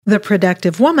The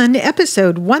Productive Woman,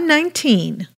 episode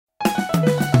 119.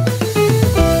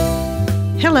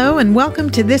 Hello, and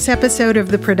welcome to this episode of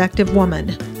The Productive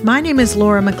Woman. My name is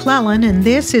Laura McClellan, and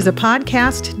this is a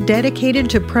podcast dedicated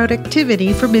to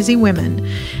productivity for busy women.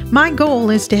 My goal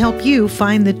is to help you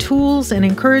find the tools and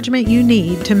encouragement you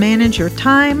need to manage your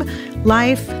time,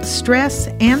 life, stress,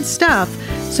 and stuff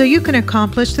so you can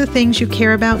accomplish the things you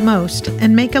care about most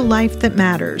and make a life that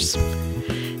matters.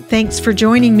 Thanks for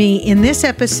joining me in this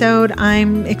episode.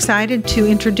 I'm excited to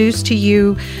introduce to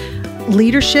you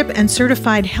leadership and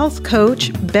certified health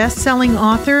coach, best-selling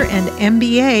author, and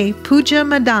MBA, Puja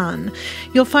Madan.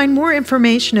 You'll find more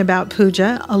information about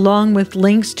Puja, along with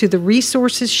links to the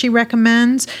resources she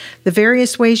recommends, the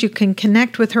various ways you can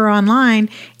connect with her online,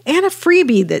 and a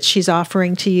freebie that she's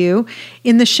offering to you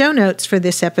in the show notes for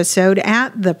this episode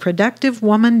at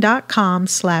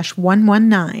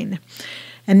theproductivewoman.com/119.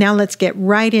 And now let's get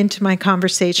right into my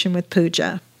conversation with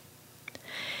Puja.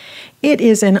 It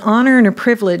is an honor and a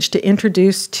privilege to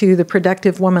introduce to the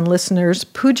Productive Woman listeners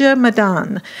Puja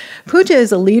Madan. Puja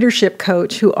is a leadership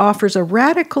coach who offers a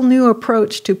radical new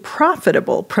approach to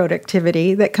profitable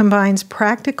productivity that combines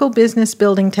practical business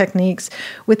building techniques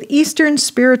with Eastern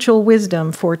spiritual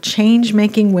wisdom for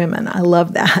change-making women. I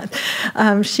love that.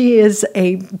 She is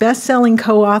a best-selling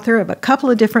co-author of a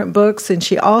couple of different books, and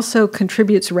she also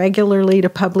contributes regularly to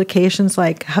publications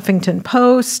like Huffington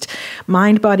Post,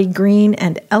 Mind, Body, Green,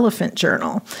 and Elephant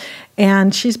Journal.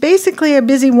 And she's basically a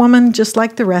busy woman just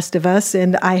like the rest of us,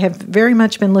 and I have very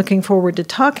much been looking forward to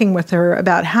talking with her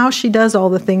about how she does all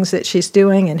the things that she's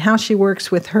doing and how she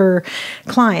works with her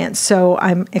clients. So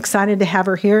I'm excited to have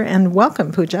her here, and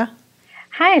welcome, Puja.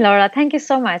 Hi, Laura. Thank you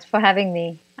so much for having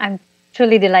me. I'm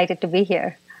truly delighted to be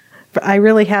here. I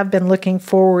really have been looking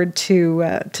forward to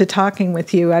talking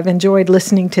with you. I've enjoyed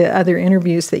listening to other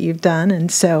interviews that you've done,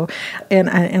 and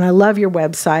I love your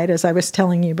website, as I was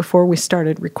telling you before we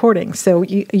started recording. So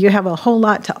you have a whole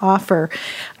lot to offer.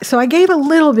 So I gave a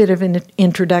little bit of an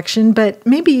introduction, but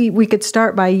maybe we could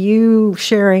start by you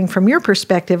sharing from your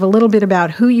perspective a little bit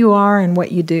about who you are and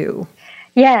what you do.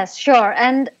 Yes, sure.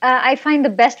 And I find the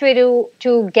best way to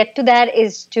get to that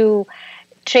is to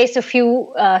trace a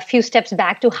few steps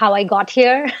back to how I got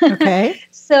here. Okay.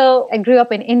 So I grew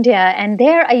up in India, and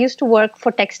there I used to work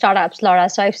for tech startups, Laura.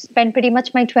 So I've spent pretty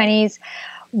much my 20s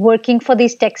working for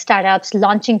these tech startups,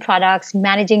 launching products,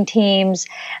 managing teams,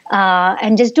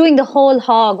 and just doing the whole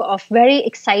hog of very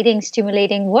exciting,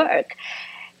 stimulating work.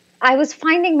 I was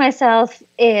finding myself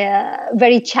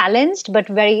very challenged, but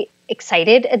very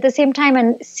excited at the same time,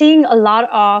 and seeing a lot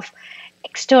of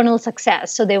external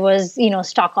success. So there was,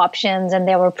 stock options, and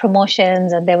there were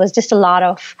promotions, and there was just a lot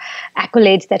of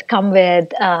accolades that come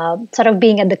with sort of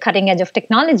being at the cutting edge of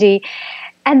technology.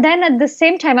 And then at the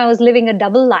same time, I was living a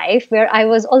double life where I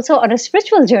was also on a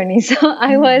spiritual journey. So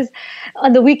I was,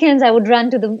 on the weekends, I would run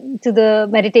to the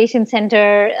meditation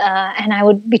center, and I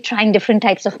would be trying different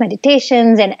types of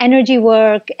meditations and energy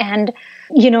work and,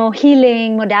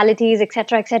 healing modalities, et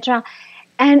cetera, et cetera.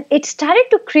 And it started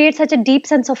to create such a deep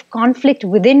sense of conflict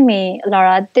within me,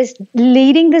 Laura,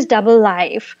 leading this double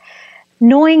life,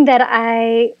 knowing that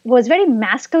I was very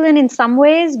masculine in some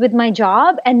ways with my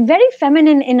job and very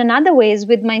feminine in another ways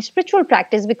with my spiritual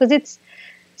practice, because it's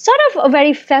sort of a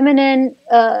very feminine,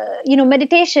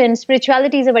 meditation,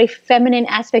 spirituality is a very feminine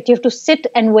aspect. You have to sit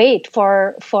and wait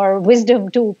for wisdom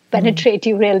to penetrate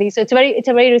you, really. So it's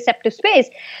a very receptive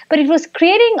space. But it was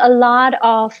creating a lot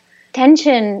of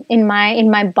tension in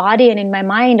my body and in my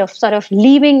mind of sort of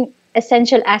leaving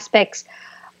essential aspects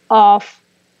of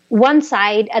one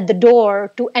side at the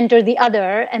door to enter the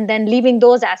other, and then leaving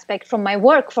those aspects from my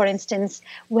work, for instance,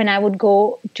 when I would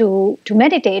go to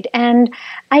meditate. And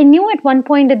I knew at one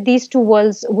point that these two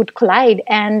worlds would collide,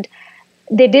 and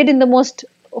they did in the most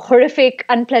horrific,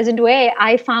 unpleasant way.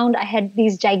 I found I had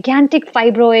these gigantic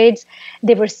fibroids.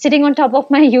 They were sitting on top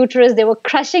of my uterus. They were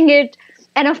crushing it.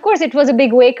 And of course, it was a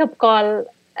big wake-up call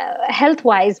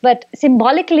health-wise, but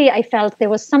symbolically, I felt there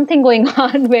was something going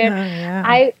on where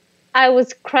I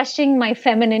was crushing my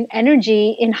feminine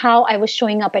energy in how I was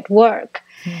showing up at work,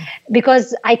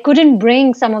 because I couldn't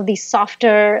bring some of these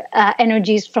softer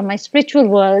energies from my spiritual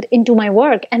world into my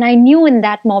work. And I knew in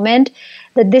that moment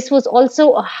that this was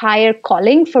also a higher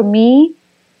calling for me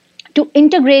to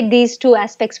integrate these two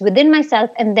aspects within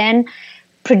myself and then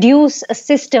produce a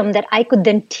system that I could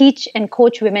then teach and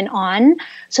coach women on,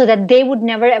 so that they would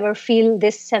never ever feel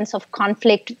this sense of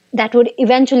conflict that would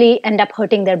eventually end up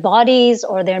hurting their bodies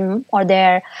or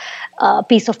their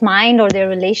peace of mind or their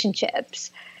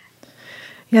relationships.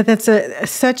 Yeah, that's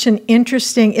such an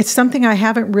interesting, it's something I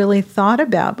haven't really thought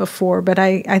about before, but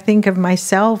I think of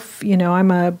myself,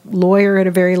 I'm a lawyer at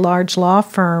a very large law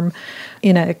firm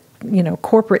in a,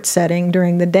 corporate setting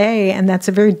during the day, and that's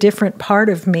a very different part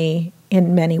of me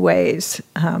in many ways.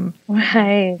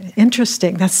 Right.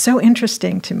 Interesting. That's so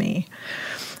interesting to me.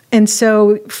 And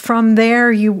so from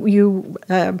there, you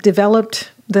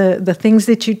developed the things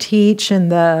that you teach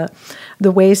and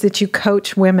the ways that you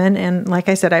coach women. And like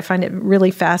I said, I find it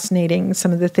really fascinating,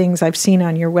 some of the things I've seen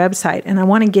on your website. And I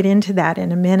want to get into that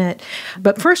in a minute.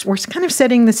 But first, we're kind of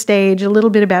setting the stage, a little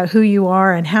bit about who you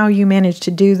are and how you manage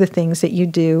to do the things that you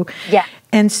do. Yeah.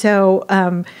 And so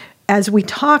as we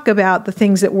talk about the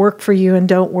things that work for you and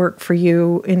don't work for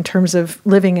you in terms of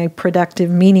living a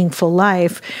productive, meaningful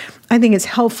life, I think it's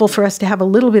helpful for us to have a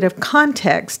little bit of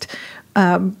context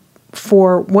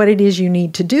for what it is you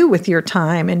need to do with your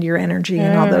time and your energy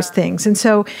and all those things. And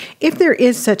so if there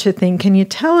is such a thing, can you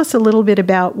tell us a little bit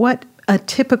about what a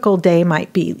typical day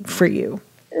might be for you?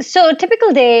 So a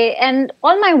typical day, and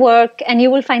all my work, and you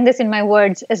will find this in my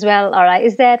words as well, Laura,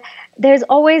 is that there's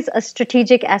always a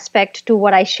strategic aspect to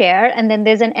what I share, and then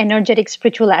there's an energetic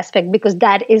spiritual aspect, because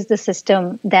that is the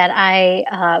system that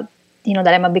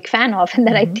that I'm a big fan of and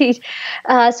that I teach.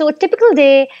 So a typical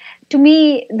day, to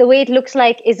me, the way it looks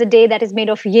like is a day that is made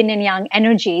of yin and yang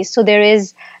energy. So there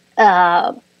is,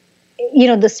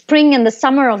 the spring and the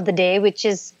summer of the day, which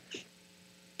is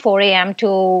 4 a.m.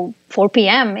 to 4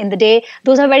 p.m. in the day.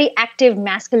 Those are very active,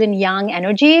 masculine, yang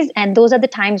energies. And those are the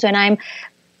times when I'm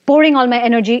pouring all my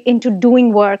energy into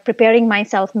doing work, preparing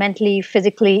myself mentally,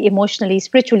 physically, emotionally,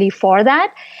 spiritually for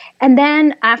that. And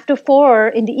then after 4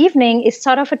 in the evening is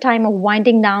sort of a time of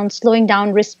winding down, slowing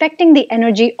down, respecting the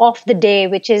energy of the day,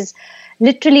 which is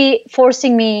literally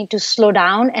forcing me to slow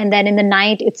down. And then in the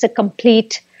night, it's a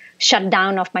complete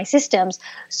shutdown of my systems.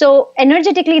 So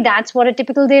energetically, that's what a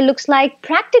typical day looks like.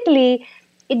 Practically,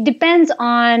 it depends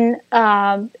on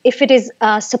if it is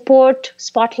a support,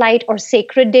 spotlight, or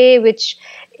sacred day, which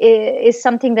is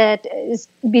something that is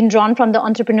been drawn from the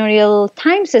entrepreneurial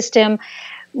time system,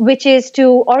 which is to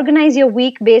organize your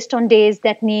week based on days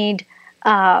that need,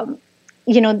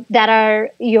 that are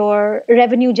your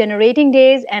revenue generating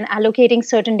days, and allocating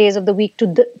certain days of the week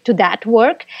to that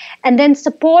work. And then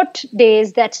support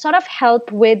days that sort of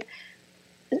help with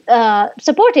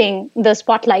supporting the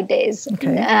spotlight days.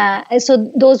 Okay.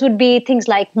 So those would be things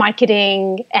like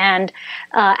marketing and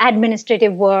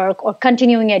administrative work, or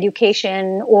continuing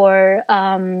education, or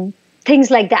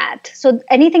things like that. So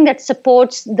anything that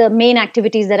supports the main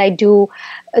activities that I do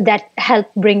that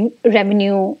help bring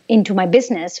revenue into my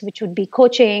business, which would be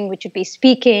coaching, which would be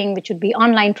speaking, which would be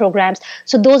online programs.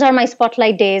 So those are my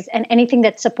spotlight days, and anything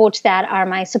that supports that are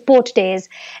my support days.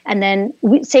 And then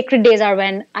sacred days are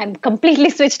when I'm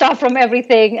completely switched off from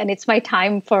everything, and it's my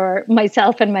time for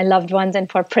myself and my loved ones, and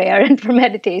for prayer and for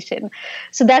meditation.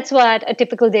 So that's what a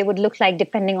typical day would look like,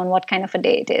 depending on what kind of a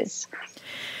day it is.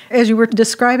 As you were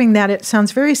describing that, it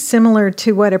sounds very similar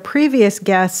to what a previous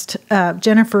guest,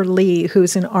 Jennifer Lee,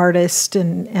 who's an artist,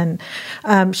 and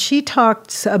she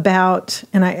talks about,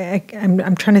 and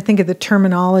I'm trying to think of the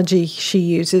terminology she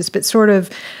uses, but sort of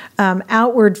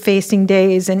outward-facing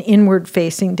days and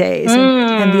inward-facing days.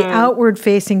 And the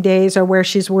outward-facing days are where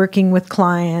she's working with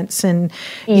clients and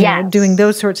doing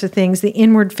those sorts of things. The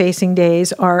inward-facing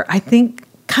days are, I think,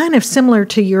 kind of similar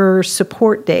to your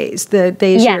support days, the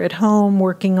days you're at home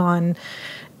working on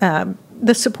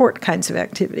the support kinds of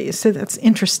activities. So that's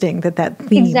interesting that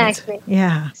theme. Exactly.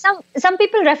 Yeah. Some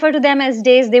people refer to them as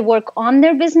days they work on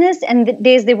their business and the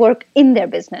days they work in their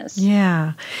business.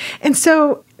 Yeah. And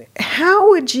so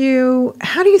how do you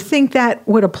think that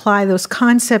would apply, those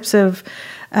concepts of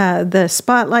the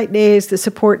spotlight days, the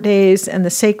support days, and the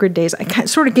sacred days? I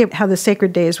sort of get how the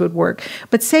sacred days would work.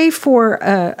 But say for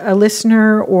a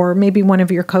listener, or maybe one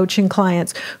of your coaching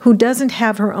clients who doesn't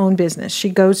have her own business, she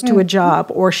goes to a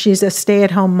job, or she's a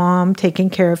stay-at-home mom taking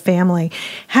care of family.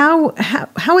 How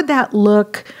would that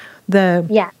look,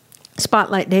 the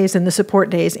spotlight days and the support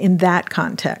days, in that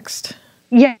context?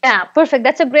 Yeah, perfect.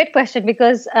 That's a great question,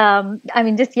 because,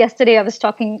 just yesterday I was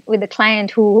talking with a client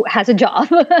who has a job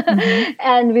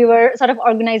and we were sort of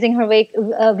organizing her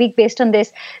week based on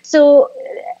this. So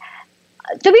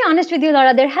to be honest with you,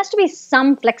 Laura, there has to be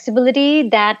some flexibility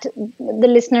that the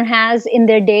listener has in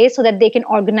their day so that they can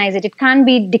organize it. It can't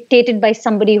be dictated by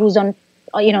somebody who's on,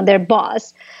 their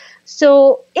boss.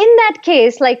 So in that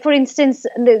case, like for instance,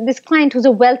 this client who's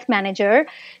a wealth manager,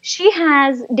 she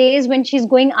has days when she's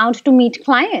going out to meet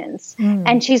clients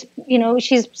and she's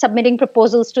submitting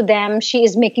proposals to them. She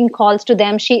is making calls to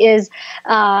them. She is,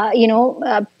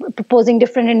 proposing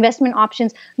different investment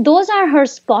options. Those are her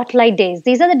spotlight days.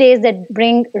 These are the days that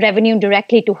bring revenue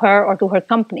directly to her or to her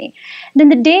company. Then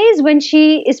the days when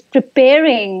she is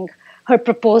preparing her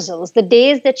proposals, the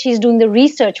days that she's doing the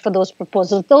research for those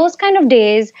proposals, those kind of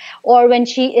days, or when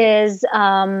she is,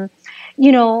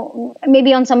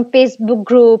 maybe on some Facebook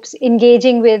groups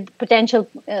engaging with potential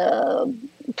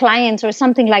clients or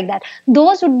something like that,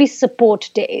 those would be support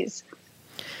days.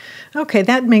 Okay,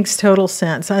 that makes total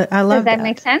sense. I love that. Does that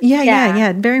make sense?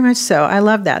 Yeah, very much so. I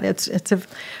love that. It's a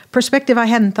perspective I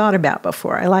hadn't thought about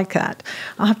before. I like that.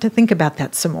 I'll have to think about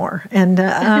that some more. And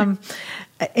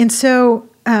and so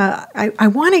I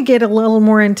want to get a little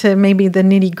more into maybe the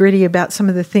nitty gritty about some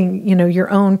of the thing, your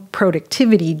own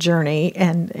productivity journey,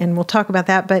 and we'll talk about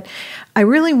that. But I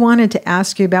really wanted to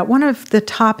ask you about one of the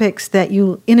topics that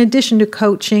you, in addition to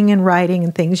coaching and writing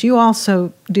and things, you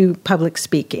also do public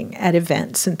speaking at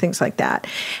events and things like that.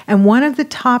 And one of the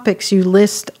topics you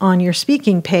list on your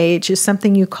speaking page is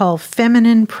something you call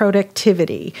feminine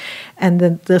productivity. And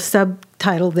the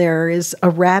subtitle there is A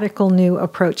Radical New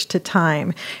Approach to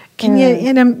Time. Can you,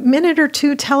 in a minute or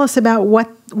two, tell us about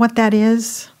what that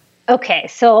is? Okay,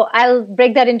 so I'll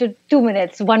break that into 2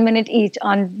 minutes, 1 minute each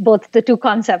on both the two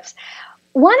concepts.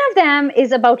 One of them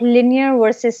is about linear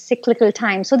versus cyclical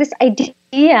time. So this idea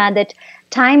that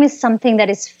time is something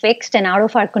that is fixed and out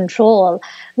of our control,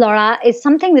 Laura, is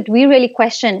something that we really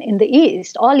question in the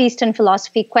East. All Eastern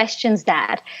philosophy questions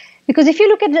that. Because if you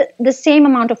look at the same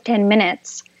amount of 10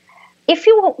 minutes, if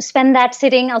you spend that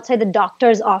sitting outside the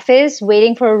doctor's office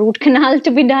waiting for a root canal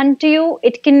to be done to you,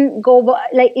 it can go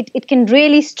like it can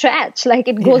really stretch, like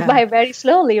it goes by very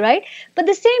slowly, right? But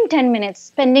the same 10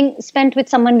 minutes spent with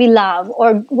someone we love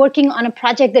or working on a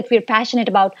project that we're passionate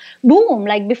about, boom,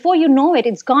 like before you know it,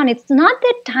 it's gone. It's not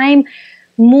that time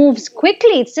moves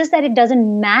quickly. It's just that it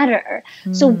doesn't matter.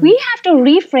 So we have to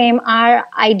reframe our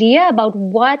idea about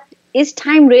what is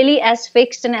time really as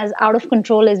fixed and as out of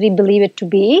control as we believe it to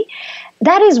be.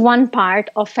 That is one part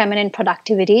of feminine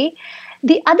productivity.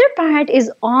 The other part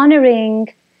is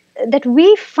honoring that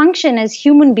we function as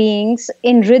human beings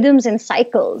in rhythms and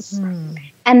cycles.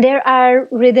 And there are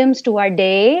rhythms to our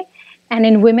day. And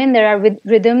in women, there are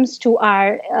rhythms to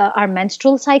our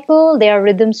menstrual cycle. There are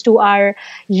rhythms to our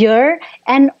year.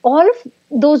 And all of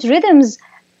those rhythms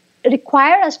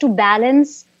require us to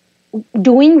balance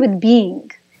doing with being.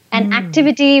 And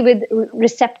activity with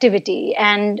receptivity,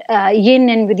 and yin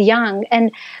and with yang. And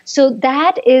so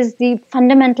that is the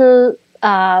fundamental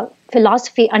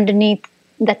philosophy underneath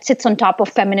that sits on top of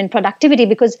feminine productivity.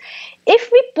 Because if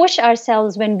we push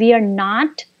ourselves when we are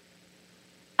not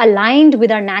aligned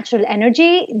with our natural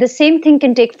energy, the same thing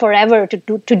can take forever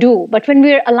to do. But when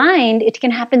we're aligned, it can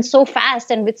happen so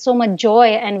fast and with so much joy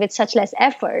and with such less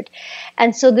effort.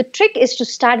 And so the trick is to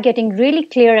start getting really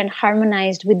clear and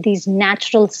harmonized with these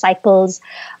natural cycles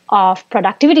of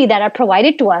productivity that are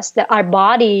provided to us, that our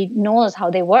body knows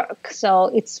how they work. So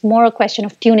it's more a question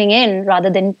of tuning in rather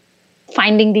than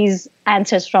finding these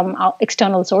answers from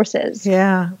external sources.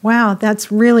 Yeah. Wow. That's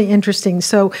really interesting.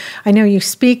 So I know you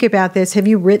speak about this. Have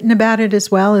you written about it as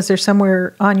well? Is there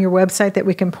somewhere on your website that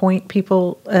we can point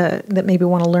people that maybe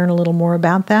want to learn a little more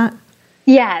about that?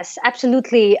 Yes,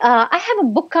 absolutely. I have a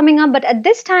book coming up, but at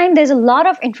this time, there's a lot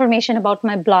of information about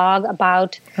my blog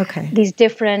about these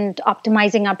different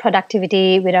optimizing our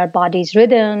productivity with our body's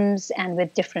rhythms and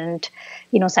with different,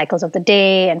 cycles of the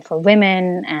day. And for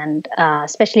women, and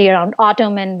especially around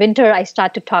autumn and winter, I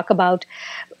start to talk about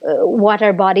what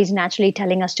our body's naturally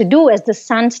telling us to do. As the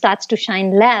sun starts to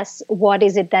shine less, what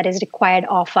is it that is required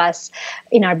of us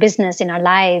in our business, in our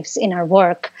lives, in our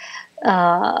work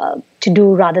to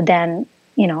do, rather than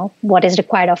what is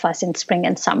required of us in spring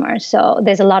and summer. So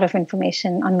there's a lot of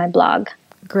information on my blog.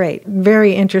 Great.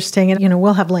 Very interesting. And,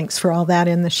 we'll have links for all that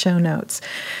in the show notes.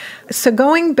 So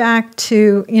going back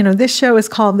to, this show is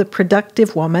called The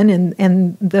Productive Woman,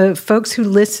 and the folks who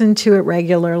listen to it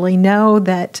regularly know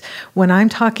that when I'm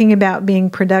talking about being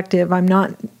productive, I'm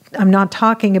not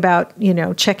talking about,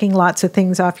 checking lots of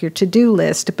things off your to-do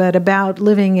list, but about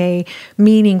living a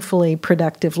meaningfully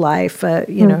productive life,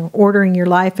 ordering your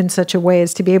life in such a way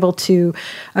as to be able to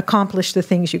accomplish the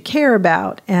things you care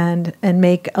about and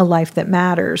make a life that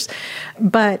matters.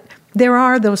 But there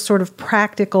are those sort of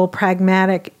practical,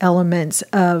 pragmatic elements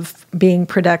of being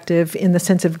productive in the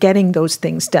sense of getting those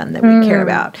things done that we care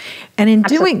about. And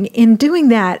in doing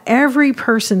that, every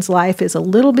person's life is a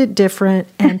little bit different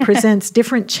and presents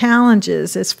different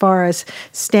challenges as far as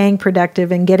staying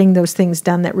productive and getting those things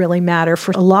done that really matter.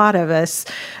 For a lot of us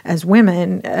as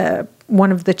women,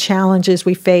 one of the challenges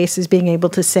we face is being able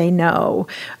to say no.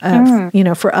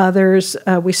 For others,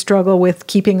 we struggle with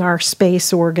keeping our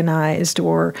space organized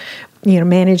or,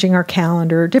 managing our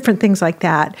calendar, different things like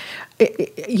that.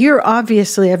 You're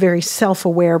obviously a very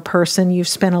self-aware person. You've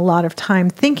spent a lot of time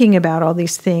thinking about all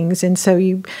these things. And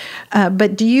so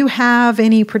but do you have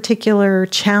any particular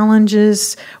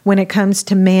challenges when it comes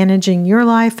to managing your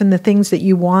life and the things that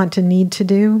you want and need to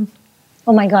do?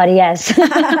 Oh my God, yes.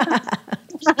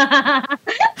 I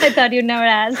thought you'd never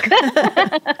ask.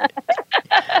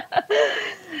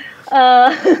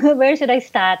 Where should I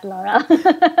start, Laura?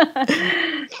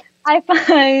 I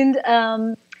find,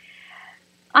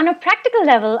 on a practical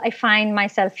level, I find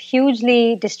myself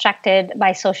hugely distracted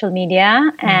by social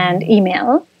media and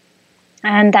email.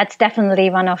 And that's definitely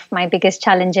one of my biggest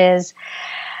challenges.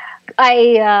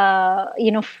 I,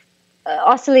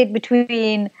 oscillate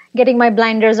between getting my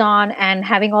blinders on and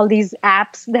having all these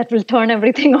apps that will turn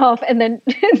everything off and then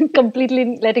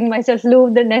completely letting myself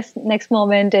live the next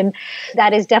moment. And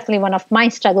that is definitely one of my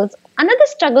struggles. Another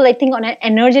struggle, I think, on an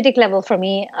energetic level for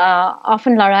me,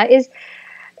 often, Laura, is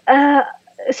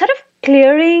sort of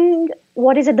clearing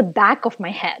what is at the back of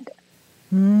my head.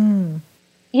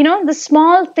 The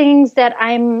small things that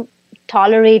I'm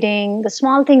tolerating, the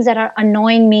small things that are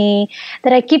annoying me,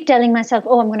 that I keep telling myself,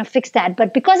 oh, I'm going to fix that.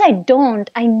 But because I don't,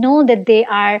 I know that they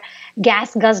are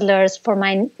gas guzzlers for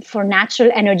natural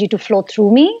energy to flow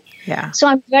through me. Yeah. So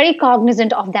I'm very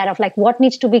cognizant of that, of like what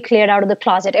needs to be cleared out of the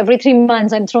closet. Every 3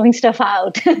 months, I'm throwing stuff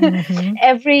out.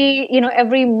 Every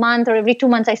month or every 2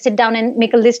 months, I sit down and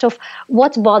make a list of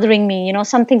what's bothering me.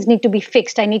 Some things need to be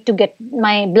fixed. I need to get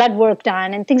my blood work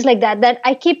done and things like that. That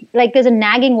I keep, like, there's a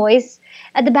nagging voice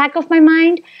at the back of my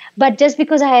mind. But just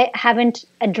because I haven't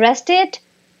addressed it,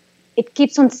 it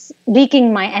keeps on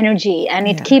leaking my energy and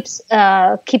it keeps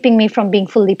keeping me from being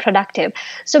fully productive.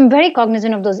 So I'm very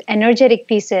cognizant of those energetic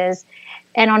pieces.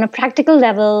 And on a practical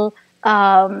level,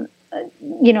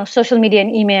 social media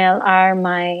and email are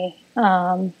my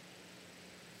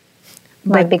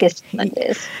biggest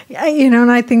challenges.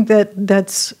 And I think that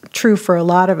that's true for a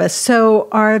lot of us. So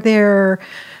are there...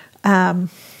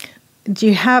 do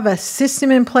you have a system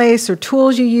in place or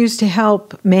tools you use to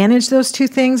help manage those two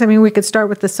things? I mean, we could start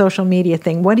with the social media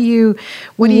thing. What do you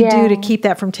do to keep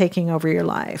that from taking over your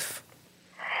life?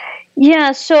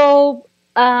 Yeah, so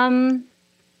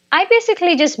I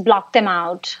basically just block them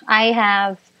out. I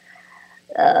have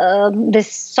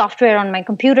this software on my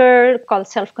computer called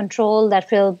Self-Control that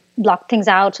will block things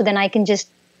out. So then I can just,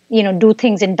 do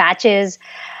things in batches.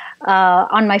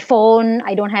 On my phone,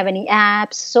 I don't have any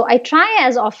apps. So I try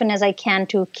as often as I can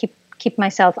to keep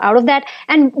myself out of that.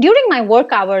 And during my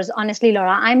work hours, honestly,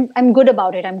 Laura, I'm good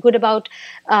about it. I'm good about,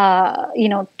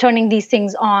 turning these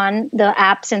things on, the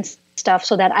apps and stuff,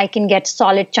 so that I can get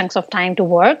solid chunks of time to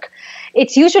work.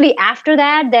 It's usually after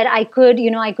that I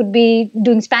could be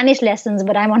doing Spanish lessons,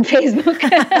 but I'm on Facebook.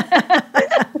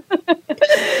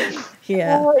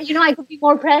 Yeah. Or, I could be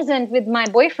more present with my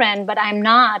boyfriend, but I'm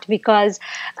not because,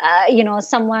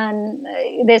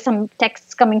 there's some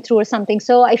texts coming through or something.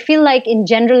 So I feel like in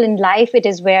general in life, it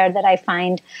is where that I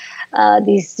find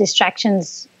these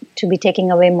distractions to be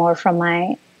taking away more from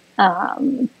my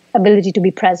ability to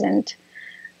be present.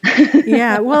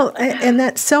 Yeah, well, and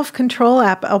that self-control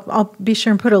app, I'll be sure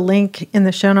and put a link in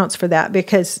the show notes for that,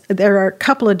 because there are a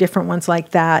couple of different ones like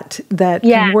that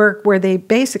can work, where they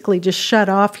basically just shut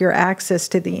off your access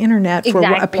to the internet for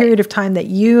a period of time that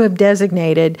you have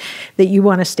designated that you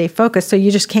want to stay focused. So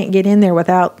you just can't get in there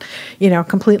without,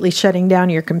 completely shutting down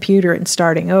your computer and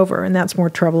starting over, and that's more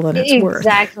trouble than it's worth.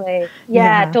 Exactly.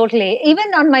 Yeah, totally.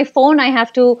 Even on my phone, I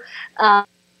have to...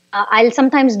 I'll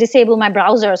sometimes disable my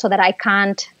browser so that I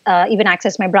can't even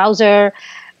access my browser.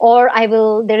 Or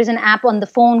there is an app on the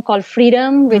phone called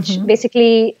Freedom, which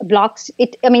basically blocks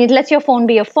it. I mean, it lets your phone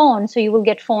be a phone, so you will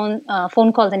get phone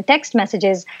calls and text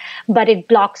messages, but it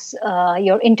blocks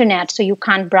your internet, so you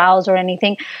can't browse or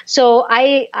anything. So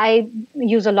I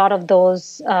use a lot of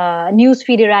those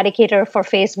newsfeed eradicator for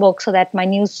Facebook, so that my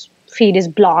news feed is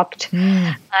blocked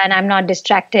and I'm not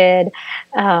distracted,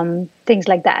 things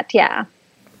like that. Yeah.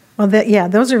 Well,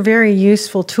 those are very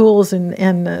useful tools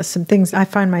and some things I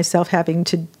find myself having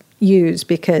to use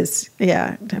because,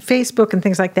 Facebook and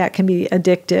things like that can be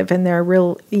addictive, and they're a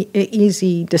real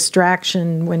easy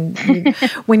distraction when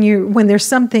when there's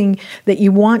something that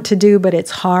you want to do, but it's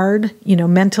hard,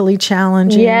 mentally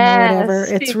challenging or whatever.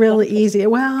 It's really easy.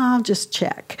 Well, I'll just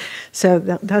check. So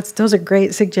those are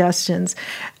great suggestions.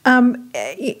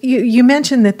 You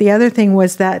mentioned that the other thing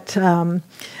was that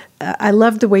I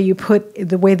love the way you put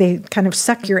the way they kind of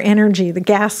suck your energy, the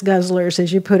gas guzzlers,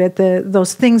 as you put it,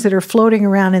 those things that are floating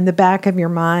around in the back of your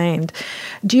mind.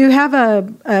 Do you have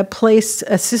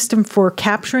a system for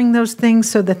capturing those things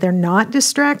so that they're not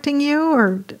distracting you,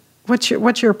 or what's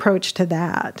your approach to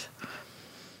that?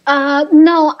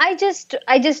 No,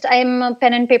 I'm a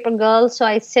pen and paper girl. So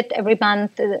I sit every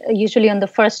month, usually on the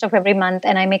first of every month,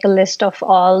 and I make a list of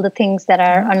all the things that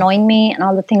are annoying me and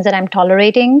all the things that I'm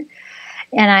tolerating.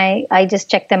 And I just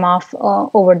check them off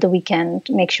over the weekend,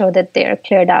 make sure that they're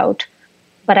cleared out.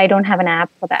 But I don't have an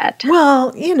app for that.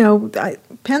 Well,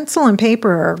 pencil and paper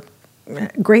are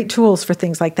great tools for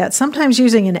things like that. Sometimes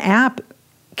using an app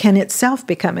can itself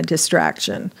become a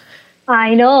distraction.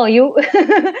 I know. You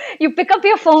you pick up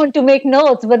your phone to make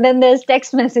notes, but then there's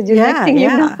text messages.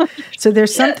 Yeah. So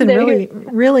there's something really,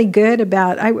 really good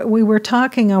about. We were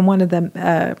talking on one of them.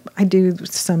 I do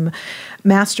some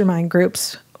mastermind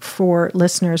groups for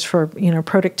listeners for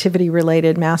productivity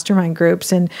related mastermind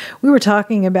groups, and we were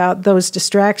talking about those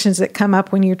distractions that come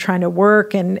up when you're trying to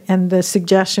work, and the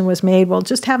suggestion was made, well,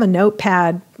 just have a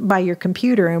notepad by your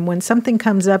computer, and when something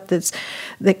comes up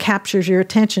that captures your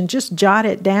attention, just jot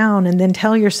it down and then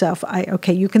tell yourself,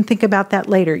 okay, you can think about that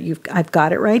later. I've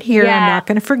got it right here. I'm not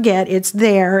going to forget. It's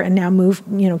there, and now move,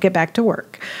 get back to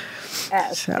work.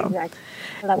 Yes, exactly.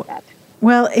 I love that.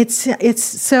 Well, it's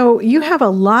so you have a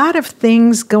lot of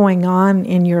things going on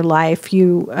in your life.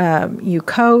 You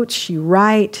coach, you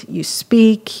write, you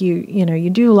speak, you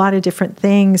do a lot of different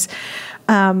things.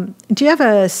 Do you have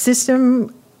a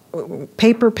system,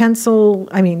 paper,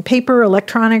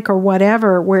 electronic, or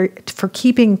whatever, where for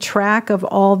keeping track of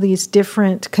all these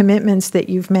different commitments that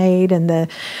you've made and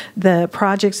the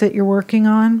projects that you're working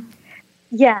on?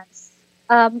 Yes.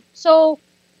 So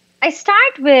I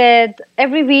start with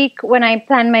every week when I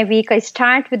plan my week, I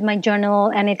start with my journal,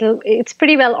 and it's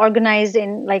pretty well organized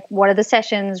in like what are the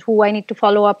sessions, who I need to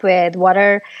follow up with, what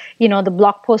are, the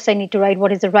blog posts I need to write,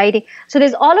 what is the writing. So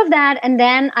there's all of that. And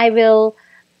then I will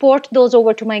port those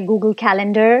over to my Google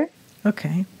Calendar.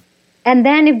 Okay. And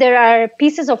then if there are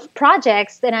pieces of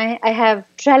projects, then I have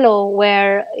Trello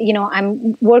where,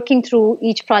 I'm working through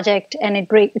each project, and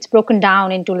it's broken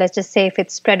down into, let's just say if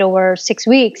it's spread over 6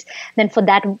 weeks, then for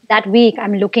that week,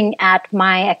 I'm looking at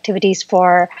my activities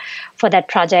for that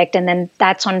project. And then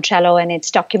that's on Trello, and it's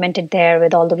documented there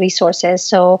with all the resources.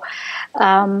 So,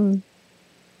 so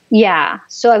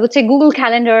I would say Google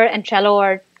Calendar and Trello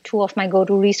are two of my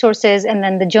go-to resources. And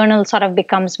then the journal sort of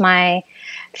becomes my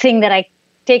thing that I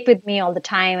take with me all the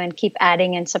time and keep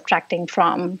adding and subtracting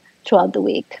from throughout the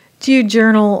week. Do you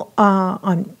journal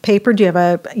on paper? Do you have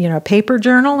a paper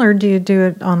journal, or do you do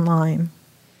it online?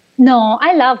 No,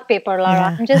 I love paper, Laura.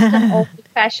 Yeah. I'm just an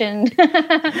old-fashioned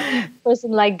person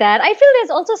like that. I feel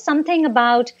there's also something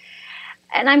about,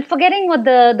 and I'm forgetting what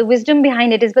the wisdom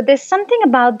behind it is, but there's something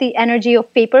about the energy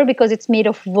of paper because it's made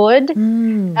of wood.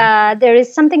 There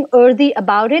is something earthy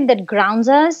about it that grounds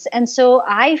us. And so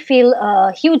I feel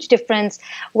a huge difference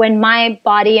when my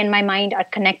body and my mind are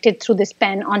connected through this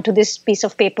pen onto this piece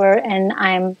of paper, and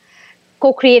I'm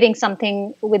co-creating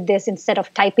something with this instead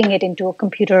of typing it into a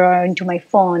computer or into my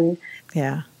phone.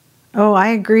 Yeah. Oh, I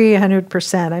agree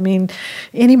 100%. I mean,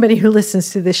 anybody who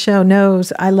listens to this show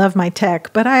knows I love my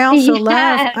tech, but I also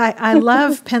I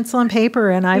love pencil and paper,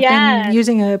 and I've been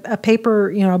using a paper,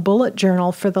 a bullet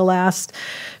journal for the last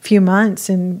few months,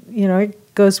 and,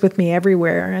 it goes with me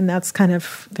everywhere. And that's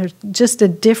there's just a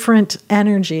different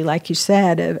energy, like you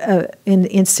said,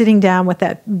 in sitting down with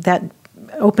that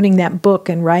opening that book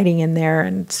and writing in there.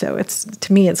 And so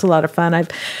to me, it's a lot of fun. I've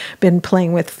been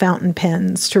playing with fountain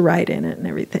pens to write in it and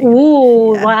everything.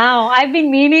 Ooh, yeah. Wow. I've been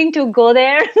meaning to go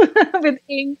there with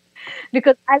ink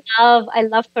because I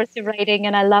love cursive writing,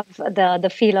 and I love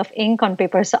the feel of ink on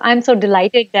paper. So I'm so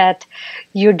delighted that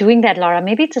you're doing that, Laura.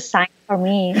 Maybe it's a sign for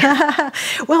me.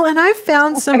 Well, and I've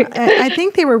found some, I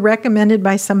think they were recommended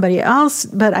by somebody else,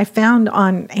 but I found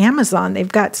on Amazon,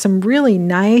 they've got some really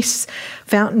nice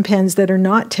fountain pens that are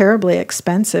not terribly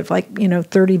expensive, like,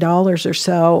 $30 or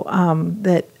so,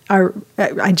 that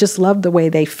I just love the way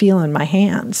they feel in my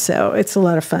hands. So it's a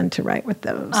lot of fun to write with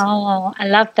those. Oh, I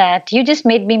love that. You just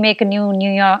made me make a New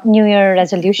Year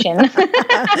resolution.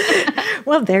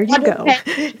 Well, there you go.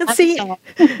 And see,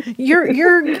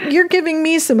 you're giving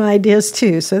me some ideas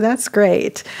too, so that's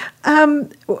great.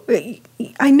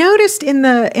 I noticed and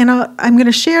I'm going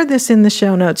to share this in the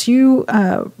show notes. You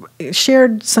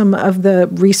shared some of the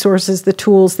resources, the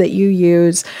tools that you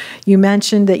use. You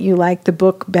mentioned that you like the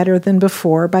book Better Than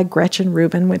Before by Gretchen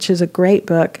Rubin, which is a great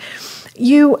book.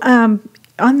 You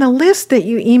on the list that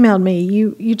you emailed me,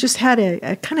 you just had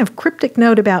a kind of cryptic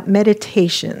note about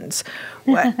meditations.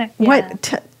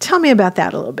 Tell me about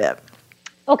that a little bit.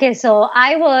 Okay, so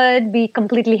I would be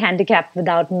completely handicapped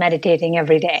without meditating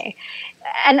every day.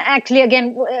 And actually,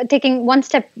 again, taking one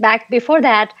step back before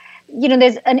that,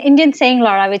 there's an Indian saying,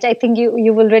 Laura, which I think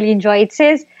you will really enjoy. It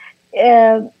says,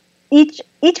 each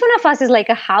one of us is like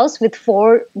a house with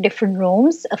 4 different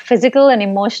rooms: a physical, an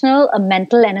emotional, a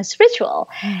mental, and a spiritual.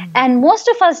 And most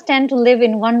of us tend to live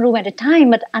in one room at a time,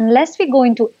 but unless we go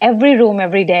into every room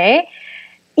every day,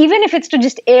 even if it's to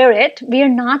just air it, we are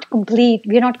not complete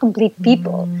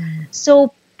people.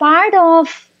 So part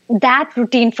of that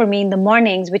routine for me in the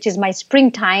mornings, which is my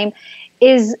springtime,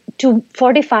 is to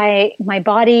fortify my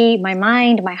body, my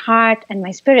mind, my heart, and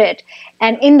my spirit.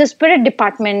 And in the spirit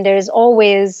department, there is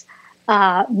always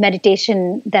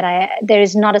meditation there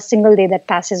is not a single day that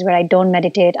passes where I don't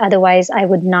meditate. Otherwise, I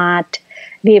would not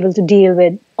be able to deal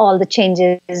with all the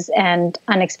changes and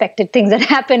unexpected things that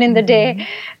happen in the day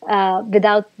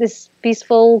without this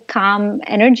peaceful, calm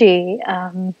energy.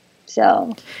 And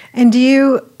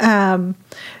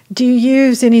do you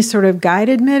use any sort of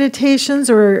guided meditations,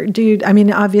 or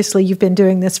obviously you've been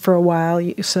doing this for a while,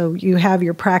 so you have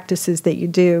your practices that you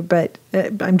do, but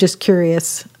I'm just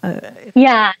curious.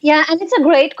 Yeah. And it's a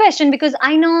great question, because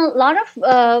I know a lot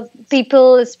of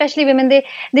people, especially women,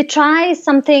 they try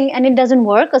something and it doesn't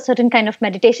work, a certain kind of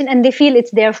meditation, and they feel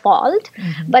it's their fault.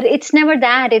 But it's never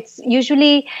that. It's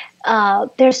usually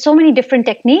there's so many different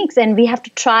techniques, and we have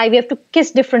to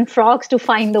kiss different frogs to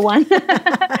find the one.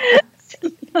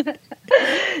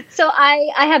 So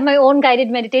I have my own guided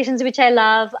meditations, which I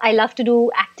love. I love to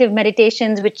do active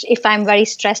meditations, which if I'm very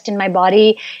stressed in my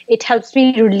body, it helps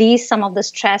me release some of the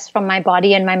stress from my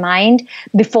body and my mind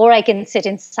before I can sit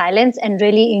in silence and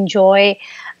really enjoy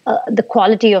the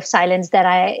quality of silence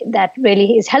that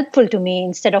really is helpful to me,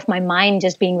 instead of my mind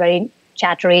just being very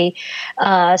chattery.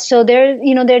 So there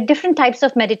are different types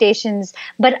of meditations,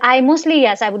 but I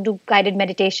would do guided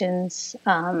meditations.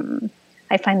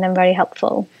 I find them very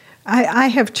helpful. I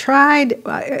have tried,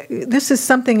 this is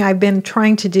something I've been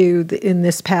trying to do in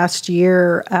this past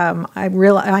year.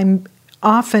 I'm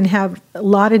often have a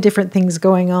lot of different things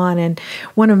going on, and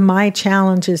one of my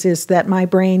challenges is that my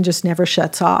brain just never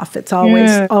shuts off. It's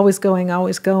always going.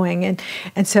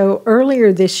 And so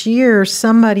earlier this year,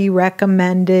 somebody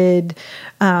recommended,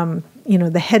 the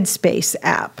Headspace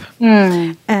app,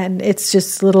 and it's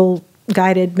just little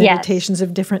guided meditations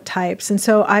of different types. And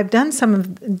so I've done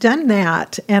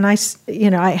that, and I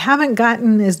haven't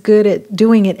gotten as good at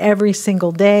doing it every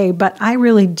single day, but I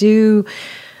really do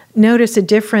notice a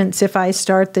difference if I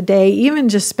start the day, even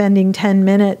just spending 10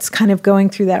 minutes kind of going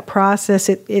through that process.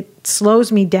 It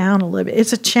slows me down a little bit.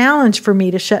 It's a challenge for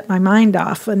me to shut my mind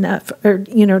off enough, or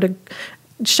to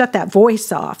shut that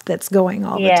voice off that's going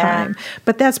all the time.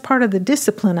 But that's part of the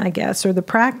discipline, I guess, or the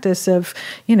practice of,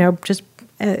 just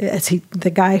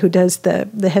the guy who does the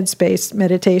Headspace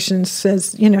meditations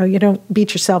says, you don't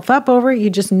beat yourself up over it. You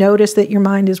just notice that your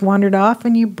mind has wandered off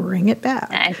and you bring it back.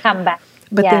 And come back.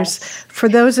 But there's, for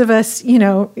those of us,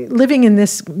 living in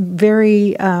this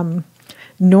very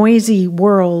noisy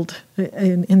world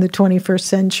in the 21st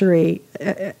century,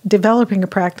 developing a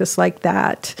practice like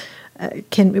that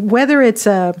can, whether it's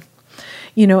an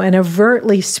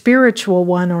overtly spiritual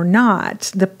one or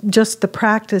not, just the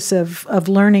practice of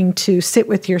learning to sit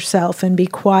with yourself and be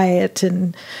quiet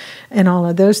and all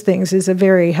of those things is a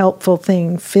very helpful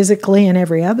thing physically and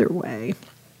every other way.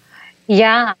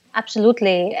 Yeah,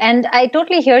 absolutely. And I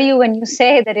totally hear you when you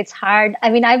say that it's hard. I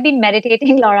mean, I've been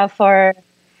meditating, Laura, for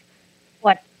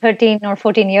 13 or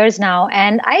 14 years now,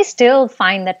 and I still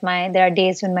find that there are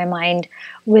days when my mind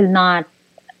will not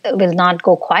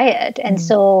go quiet. And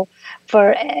so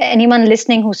for anyone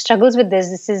listening who struggles with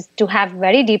this is to have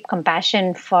very deep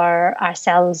compassion for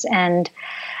ourselves and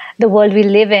the world we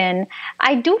live in.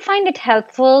 I do find it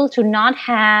helpful to not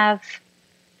have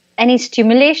any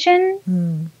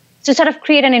stimulation, to sort of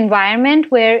create an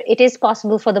environment where it is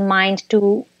possible for the mind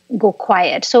to go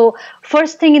quiet. So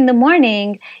first thing in the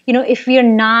morning, if we are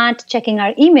not checking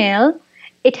our email,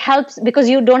 it helps because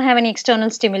you don't have any external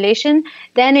stimulation,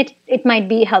 then it might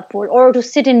be helpful. Or to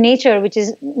sit in nature, which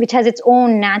has its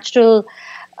own natural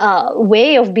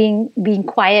way of being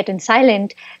quiet and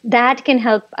silent, that can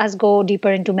help us go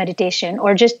deeper into meditation.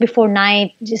 Or just before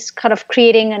night, just kind of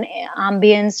creating an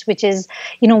ambience which is,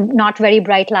 not very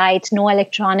bright lights, no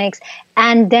electronics,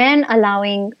 and then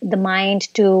allowing the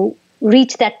mind to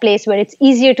reach that place where it's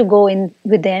easier to go in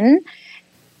within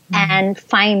and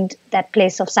find that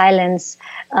place of silence.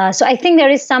 So I think there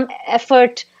is some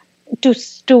effort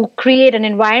to create an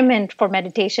environment for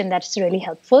meditation that's really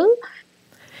helpful.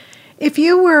 If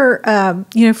you were,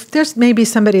 if there's maybe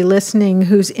somebody listening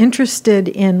who's interested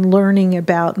in learning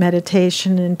about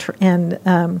meditation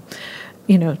and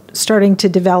starting to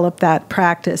develop that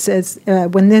practice, as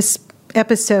when this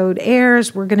episode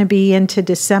airs, we're going to be into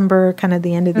December, kind of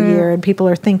the end of the year, and people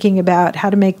are thinking about how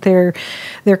to make their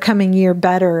coming year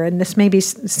better, and this may be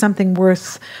something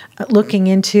worth looking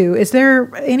into. Is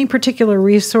there any particular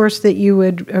resource that you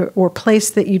would, or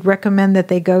place that you'd recommend that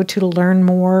they go to learn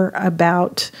more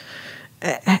about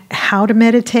how to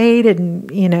meditate and,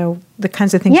 the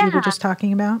kinds of things you were just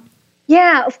talking about?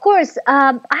 Yeah, of course.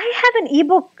 I have an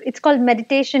ebook. It's called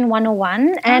Meditation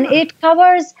 101, and it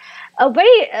covers a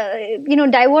very,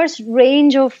 diverse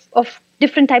range of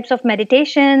different types of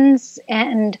meditations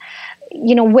and,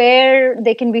 where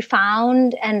they can be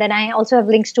found. And then I also have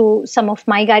links to some of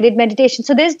my guided meditations.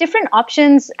 So there's different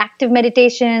options, active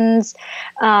meditations,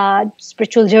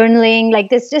 spiritual journaling. Like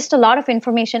there's just a lot of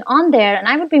information on there. And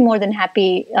I would be more than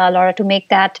happy, Laura, to make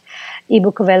that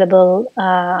ebook available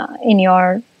in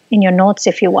your notes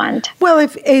if you want. Well,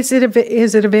 is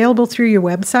it available through your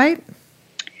website?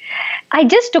 I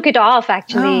just took it off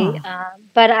actually,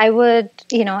 but I would,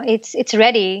 it's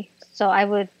ready. So I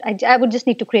would just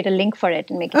need to create a link for it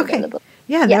and make it available.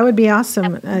 Yeah, that would be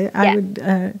awesome. I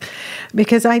would,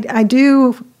 because I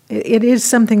do, it is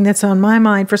something that's on my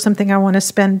mind for something I want to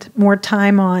spend more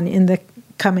time on in the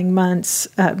coming months,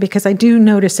 because I do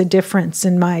notice a difference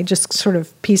in my just sort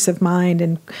of peace of mind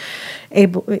and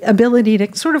ability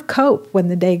to sort of cope when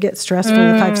the day gets stressful.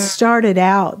 If I've started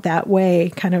out that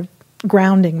way, kind of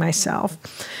grounding myself.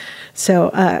 So,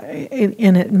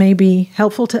 and it may be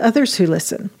helpful to others who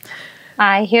listen.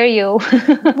 I hear you.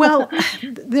 Well,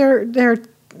 there are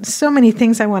so many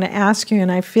things I want to ask you,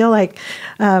 and I feel like,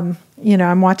 I'm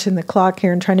watching the clock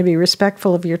here and trying to be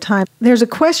respectful of your time. There's a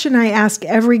question I ask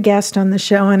every guest on the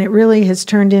show, and it really has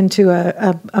turned into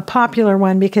a popular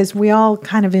one because we all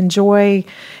kind of enjoy,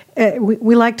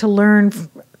 we like to learn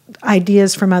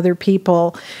ideas from other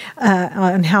people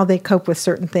on how they cope with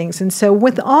certain things. And so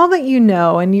with all that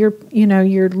and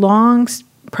your long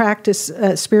practice,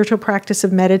 spiritual practice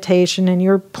of meditation and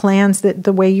your plans, that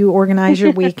the way you organize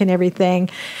your week and everything,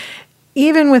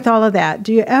 even with all of that,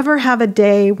 do you ever have a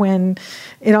day when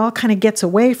it all kind of gets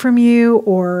away from you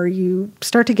or you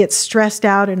start to get stressed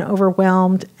out and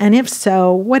overwhelmed? And if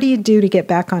so, what do you do to get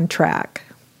back on track?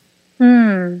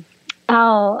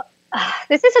 Oh,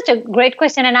 this is such a great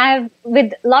question. And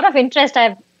with a lot of interest,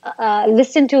 I've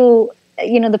listened to,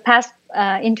 the past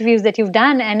interviews that you've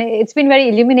done. And it's been very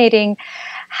illuminating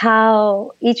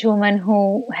how each woman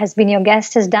who has been your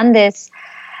guest has done this.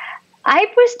 I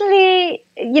personally,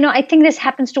 I think this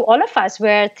happens to all of us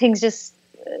where things just,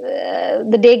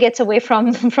 the day gets away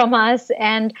from us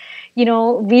and,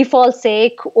 we fall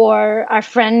sick or our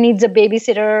friend needs a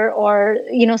babysitter or,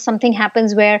 something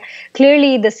happens where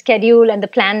clearly the schedule and the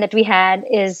plan that we had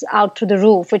is out through the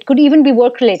roof. It could even be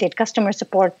work-related, customer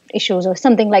support issues or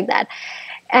something like that.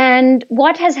 And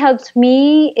what has helped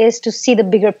me is to see the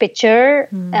bigger picture,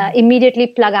 immediately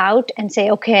plug out and say,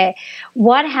 okay,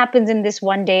 what happens in this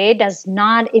one day does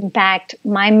not impact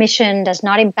my mission, does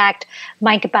not impact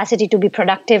my capacity to be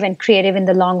productive and creative in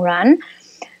the long run.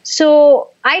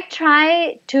 So I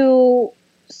try to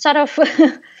sort of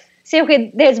say,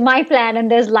 okay, there's my plan and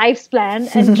there's life's plan,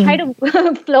 and try to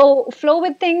flow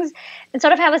with things and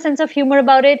sort of have a sense of humor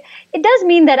about it. It does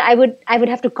mean that I would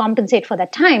have to compensate for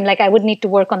that time. Like I would need to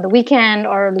work on the weekend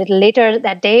or a little later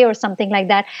that day or something like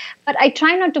that. But I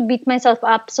try not to beat myself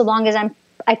up so long as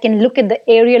I can look at the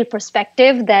aerial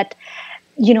perspective that,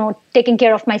 taking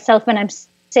care of myself when I'm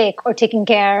sick or taking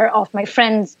care of my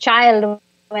friend's child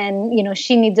when,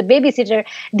 she needs a babysitter.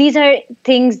 These are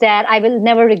things that I will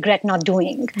never regret not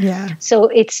doing. Yeah. So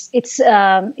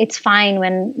it's fine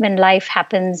when life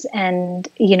happens, and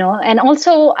and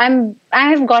also I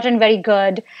have gotten very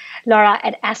good Laura,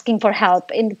 at asking for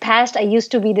help. In the past, I used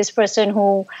to be this person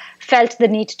who felt the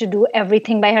need to do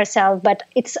everything by herself. But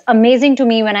it's amazing to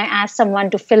me when I ask someone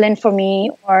to fill in for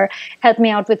me or help me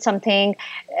out with something,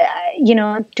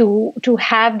 to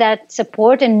have that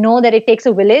support and know that it takes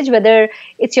a village, whether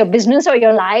it's your business or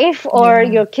your life or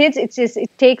your kids.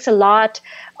 It takes a lot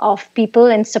of people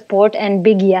and support and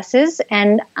big yeses.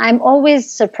 And I'm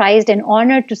always surprised and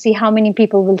honored to see how many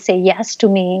people will say yes to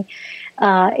me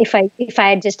if I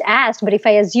had just asked. But if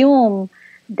I assume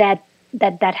that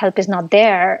help is not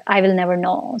there, I will never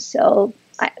know. So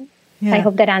I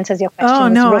hope that answers your question. Oh,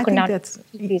 no, I think that's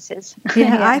pieces.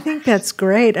 Yeah, I think that's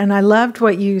great. And I loved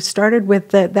what you started with,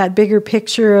 that bigger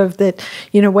picture of that,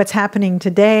 what's happening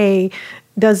today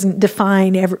doesn't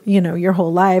define your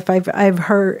whole life.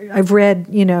 I've read,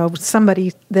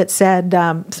 somebody that said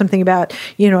something about,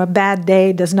 a bad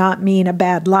day does not mean a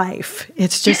bad life.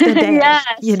 It's just a day. Yes,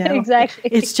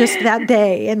 exactly. It's just that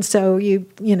day. And so you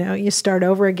start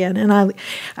over again. And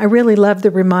I really love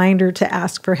the reminder to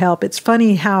ask for help. It's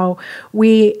funny how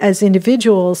we as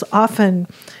individuals often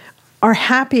are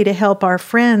happy to help our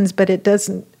friends, but it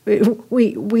doesn't,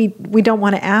 we don't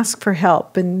want to ask for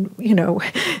help. And,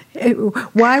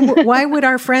 why would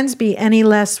our friends be any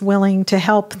less willing to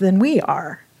help than we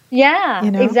are? Yeah,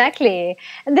 exactly.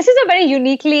 And this is a very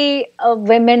uniquely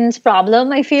women's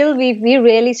problem. I feel we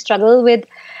really struggle with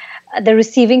the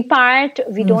receiving part.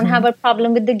 We don't have a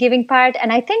problem with the giving part.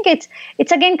 And I think it's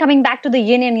again coming back to the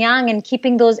yin and yang and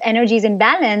keeping those energies in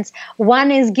balance.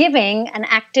 One is giving an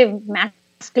active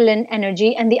masculine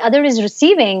energy, and the other is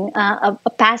receiving a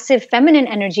passive feminine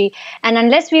energy. And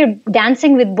unless we are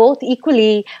dancing with both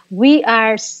equally, we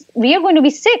are going to be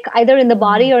sick either in the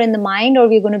body or in the mind, or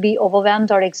we're going to be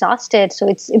overwhelmed or exhausted. So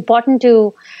it's important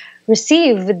to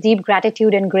receive with deep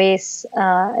gratitude and grace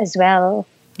as well.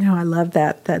 Oh, I love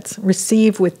that. That's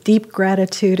receive with deep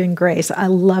gratitude and grace. I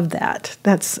love that.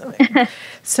 That's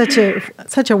such a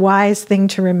wise thing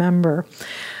to remember.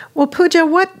 Well, Puja,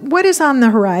 what is on the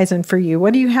horizon for you?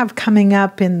 What do you have coming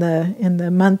up in the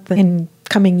month and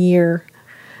coming year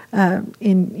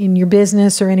in your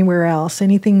business or anywhere else?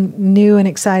 Anything new and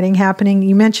exciting happening?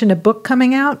 You mentioned a book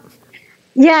coming out.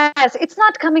 Yes, it's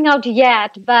not coming out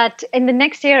yet, but in the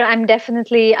next year,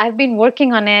 I've been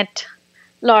working on it,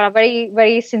 Laura, very,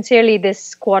 very sincerely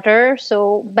this quarter.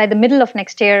 So by the middle of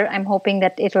next year, I'm hoping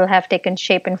that it will have taken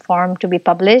shape and form to be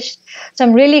published. So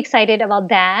I'm really excited about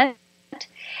that.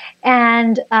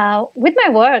 And with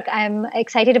my work, I'm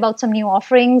excited about some new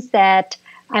offerings that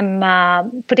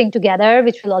I'm putting together,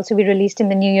 which will also be released in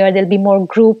the new year. There'll be more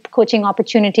group coaching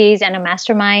opportunities and a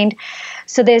mastermind.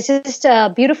 So there's just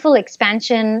a beautiful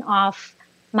expansion of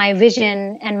my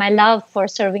vision and my love for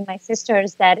serving my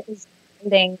sisters that is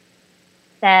building,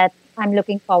 that I'm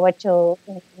looking forward to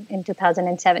in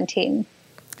 2017.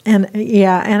 And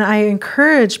I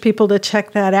encourage people to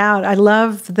check that out. I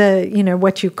love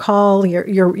what you call your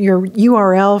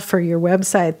URL for your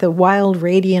website, the Wild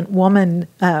Radiant Woman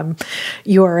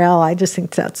URL. I just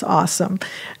think that's awesome.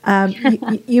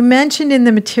 You mentioned in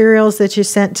the materials that you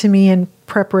sent to me in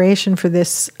preparation for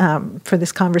this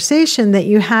conversation that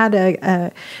you had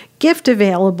a gift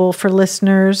available for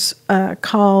listeners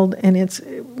called, and it's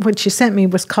what you sent me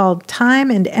was called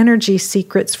Time and Energy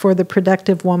Secrets for the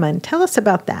Productive Woman. Tell us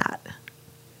about that.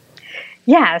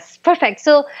 Yes, perfect.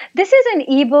 So this is an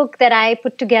ebook that I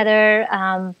put together.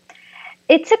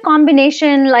 It's a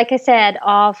combination, like I said,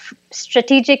 of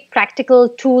strategic, practical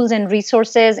tools and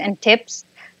resources and tips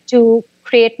to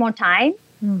create more time,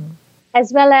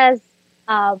 as well as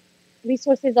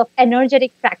resources of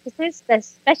energetic practices,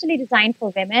 especially designed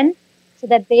for women, so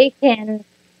that they can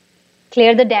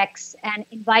clear the decks and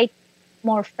invite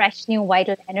more fresh, new,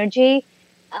 vital energy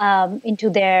into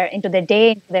their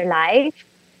day, into their life.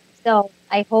 So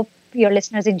I hope your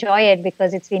listeners enjoy it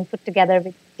because it's been put together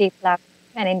with deep love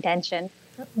and intention.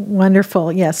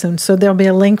 Wonderful. Yes. And so there'll be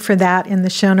a link for that in the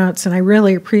show notes. And I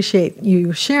really appreciate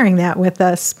you sharing that with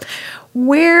us.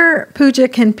 Where, Puja,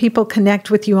 can people connect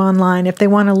with you online if they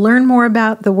want to learn more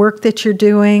about the work that you're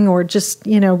doing or just,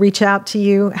 reach out to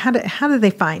you? How do they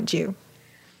find you?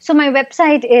 So my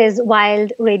website is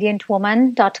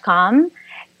wildradiantwoman.com.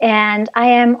 And I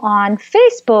am on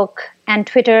Facebook and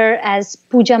Twitter as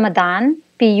Puja Madan,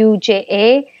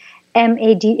 Puja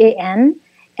Madan.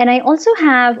 And I also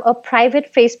have a private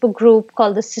Facebook group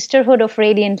called the Sisterhood of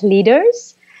Radiant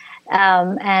Leaders.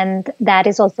 And that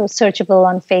is also searchable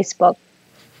on Facebook.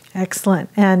 Excellent.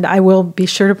 And I will be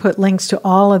sure to put links to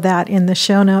all of that in the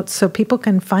show notes so people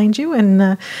can find you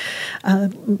and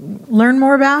learn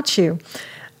more about you.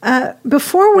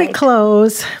 Before we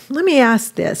close, let me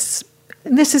ask this.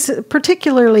 And this is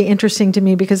particularly interesting to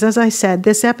me because, as I said,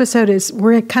 this episode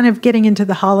we're kind of getting into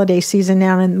the holiday season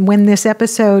now. And when this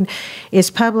episode is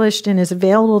published and is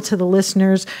available to the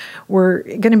listeners, we're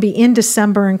going to be in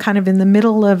December and kind of in the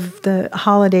middle of the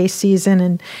holiday season.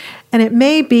 And it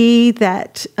may be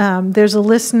that there's a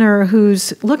listener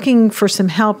who's looking for some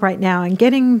help right now and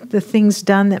getting the things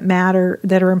done that matter,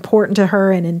 that are important to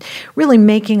her, and in really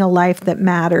making a life that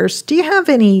matters. Do you have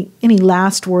any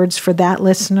last words for that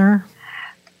listener?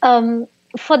 For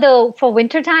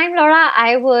wintertime, Laura,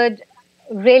 I would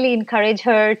really encourage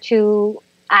her to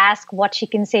ask what she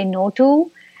can say no to,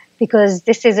 because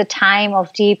this is a time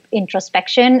of deep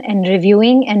introspection and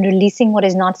reviewing and releasing what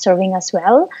is not serving us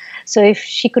well. So if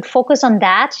she could focus on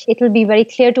that, it will be very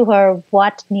clear to her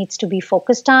what needs to be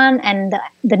focused on, and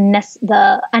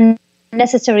the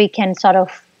unnecessary can sort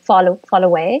of fall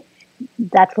away.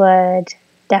 That would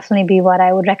definitely be what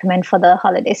I would recommend for the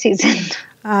holiday season.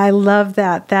 I love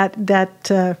that. I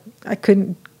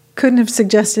couldn't have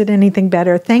suggested anything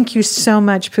better. Thank you so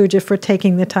much, Puja, for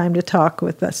taking the time to talk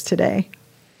with us today.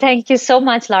 Thank you so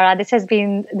much, Laura. This has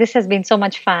been so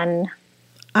much fun.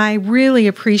 I really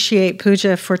appreciate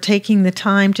Puja for taking the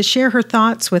time to share her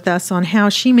thoughts with us on how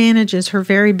she manages her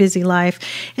very busy life,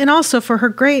 and also for her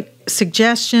great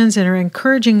suggestions and her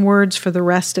encouraging words for the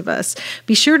rest of us.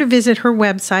 Be sure to visit her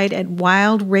website at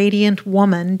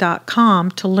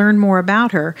wildradiantwoman.com to learn more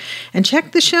about her, and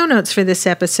check the show notes for this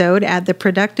episode at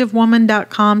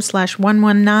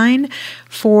theproductivewoman.com/119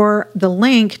 for the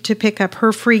link to pick up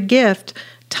her free gift,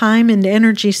 Time and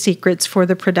Energy Secrets for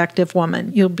the Productive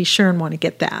Woman. You'll be sure and want to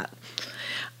get that.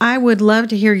 I would love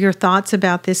to hear your thoughts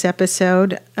about this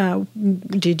episode.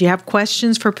 Did you have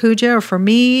questions for Puja or for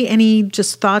me? Any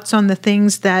just thoughts on the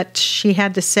things that she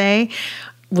had to say?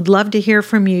 Would love to hear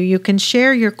from you. You can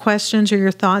share your questions or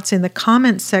your thoughts in the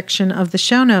comments section of the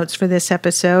show notes for this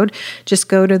episode. Just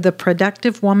go to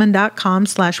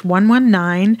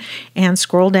theproductivewoman.com/119 and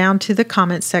scroll down to the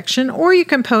comments section, or you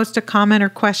can post a comment or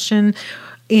question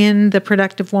in the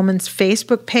Productive Woman's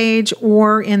Facebook page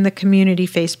or in the community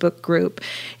Facebook group.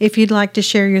 If you'd like to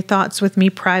share your thoughts with me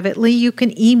privately, you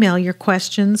can email your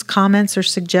questions, comments, or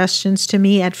suggestions to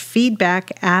me at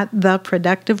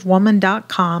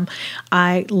feedback@theproductivewoman.com.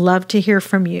 I love to hear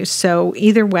from you. So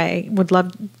either way, would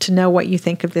love to know what you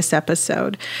think of this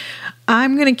episode.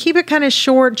 I'm going to keep it kind of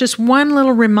short. Just one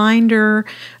little reminder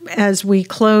as we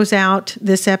close out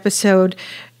this episode.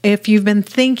 If you've been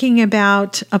thinking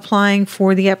about applying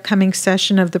for the upcoming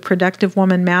session of the Productive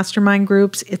Woman Mastermind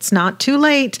groups, it's not too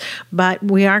late, but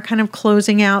we are kind of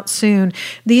closing out soon.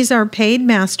 These are paid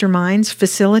masterminds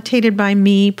facilitated by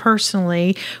me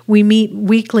personally. We meet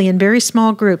weekly in very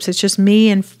small groups. It's just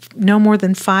me and no more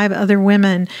than 5 other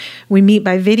women. We meet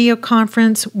by video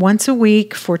conference once a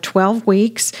week for 12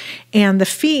 weeks, and the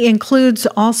fee includes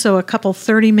also a couple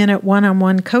 30-minute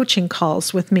one-on-one coaching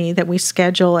calls with me that we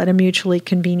schedule at a mutually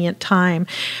convenient time.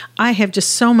 I have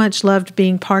just so much loved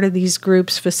being part of these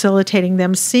groups, facilitating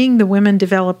them, seeing the women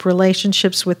develop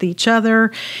relationships with each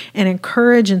other and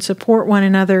encourage and support one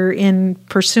another in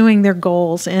pursuing their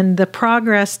goals. And the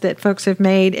progress that folks have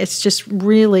made, it's just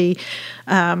really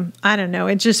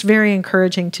it's just very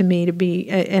encouraging to me to be,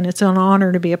 and it's an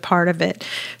honor to be a part of it.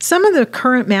 Some of the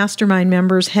current mastermind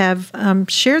members have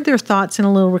shared their thoughts in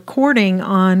a little recording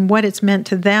on what it's meant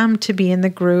to them to be in the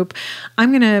group.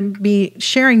 I'm going to be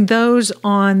sharing those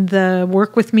on the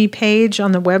Work With Me page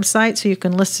on the website so you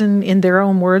can listen in their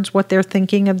own words what they're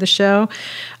thinking of the show.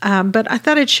 But I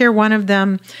thought I'd share one of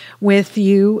them with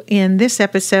you in this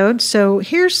episode. So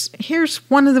here's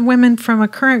one of the women from a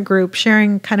current group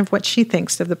sharing kind of what she thinks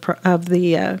of the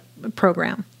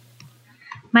program.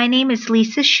 My name is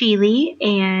Lisa Sheely,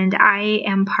 and I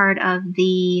am part of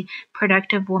the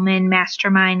Productive Woman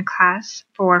Mastermind class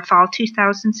for fall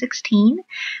 2016.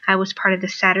 I was part of the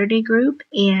Saturday group,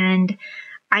 and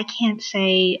I can't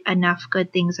say enough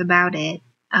good things about it.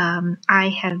 I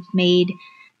have made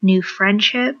new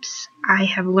friendships. I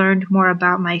have learned more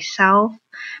about myself.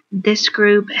 This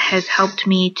group has helped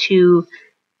me to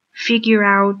figure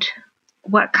out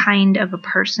what kind of a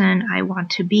person I want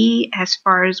to be, as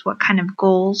far as what kind of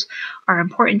goals are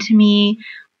important to me,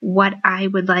 what I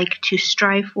would like to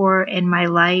strive for in my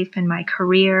life and my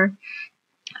career.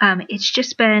 It's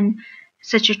just been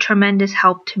such a tremendous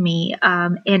help to me,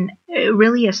 and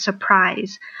really a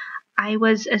surprise. I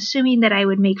was assuming that I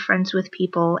would make friends with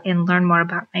people and learn more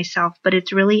about myself, but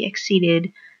it's really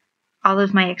exceeded all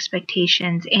of my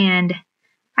expectations, and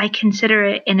I consider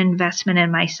it an investment in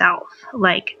myself,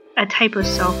 like a type of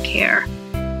self-care,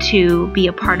 to be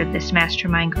a part of this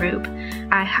mastermind group.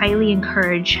 I highly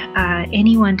encourage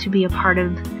anyone to be a part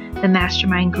of the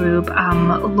mastermind group.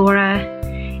 Laura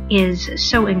is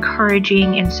so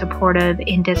encouraging and supportive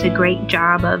and does a great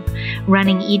job of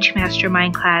running each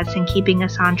mastermind class and keeping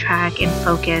us on track and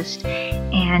focused.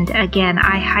 And again,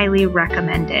 I highly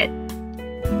recommend it.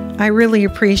 I really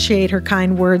appreciate her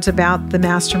kind words about the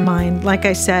mastermind. Like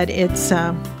I said, it's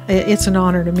an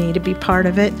honor to me to be part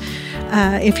of it.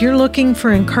 If you're looking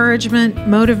for encouragement,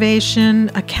 motivation,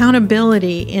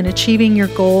 accountability in achieving your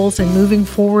goals and moving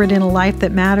forward in a life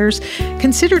that matters,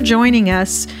 consider joining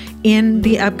us in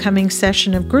the upcoming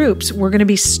session of groups. We're going to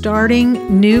be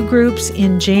starting new groups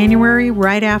in January,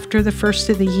 right after the first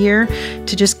of the year,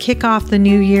 to just kick off the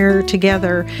new year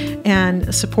together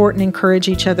and support and encourage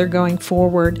each other going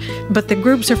forward. But the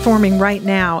groups are forming right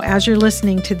now. As you're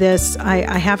listening to this,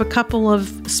 I have a couple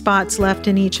of spots left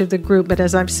in each of the group, but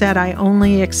as I've said, I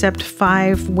only accept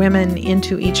 5 women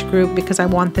into each group because I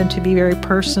want them to be very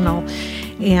personal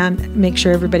and make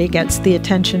sure everybody gets the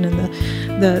attention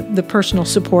and the personal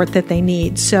support that they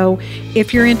need. So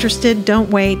if you're interested, don't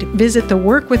wait. Visit the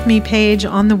Work With Me page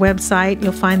on the website.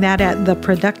 You'll find that at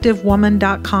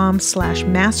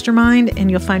theproductivewoman.com/mastermind,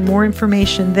 and you'll find more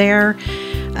information there,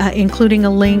 including a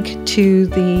link to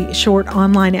the short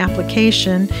online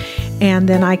application. And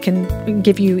then I can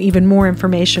give you even more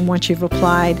information once you've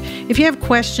applied. If you have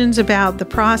questions about the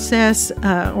process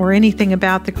or anything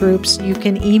about the groups, you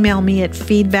can email me at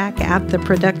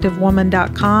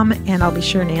feedback@theproductivewoman.com, and I'll be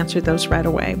sure and answer those right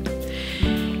away.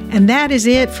 And that is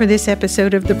it for this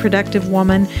episode of The Productive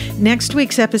Woman. Next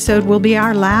week's episode will be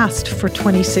our last for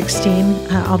 2016.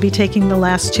 I'll be taking the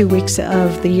last 2 weeks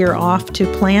of the year off to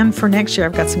plan for next year.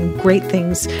 I've got some great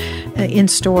things in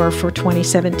store for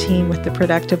 2017 with The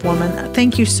Productive Woman.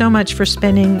 Thank you so much for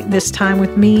spending this time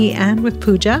with me and with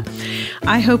Puja.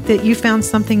 I hope that you found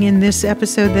something in this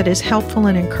episode that is helpful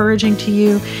and encouraging to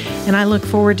you, and I look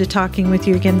forward to talking with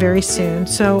you again very soon.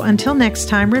 So until next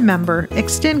time, remember,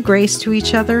 extend grace to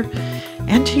each other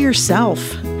and to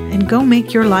yourself, and go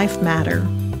make your life matter.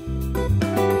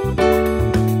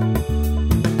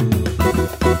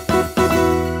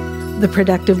 The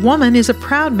Productive Woman is a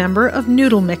proud member of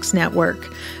Noodle Mix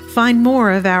Network. Find more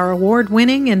of our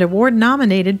award-winning and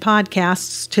award-nominated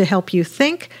podcasts to help you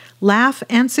think, laugh,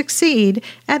 and succeed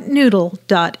at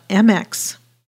noodle.mx.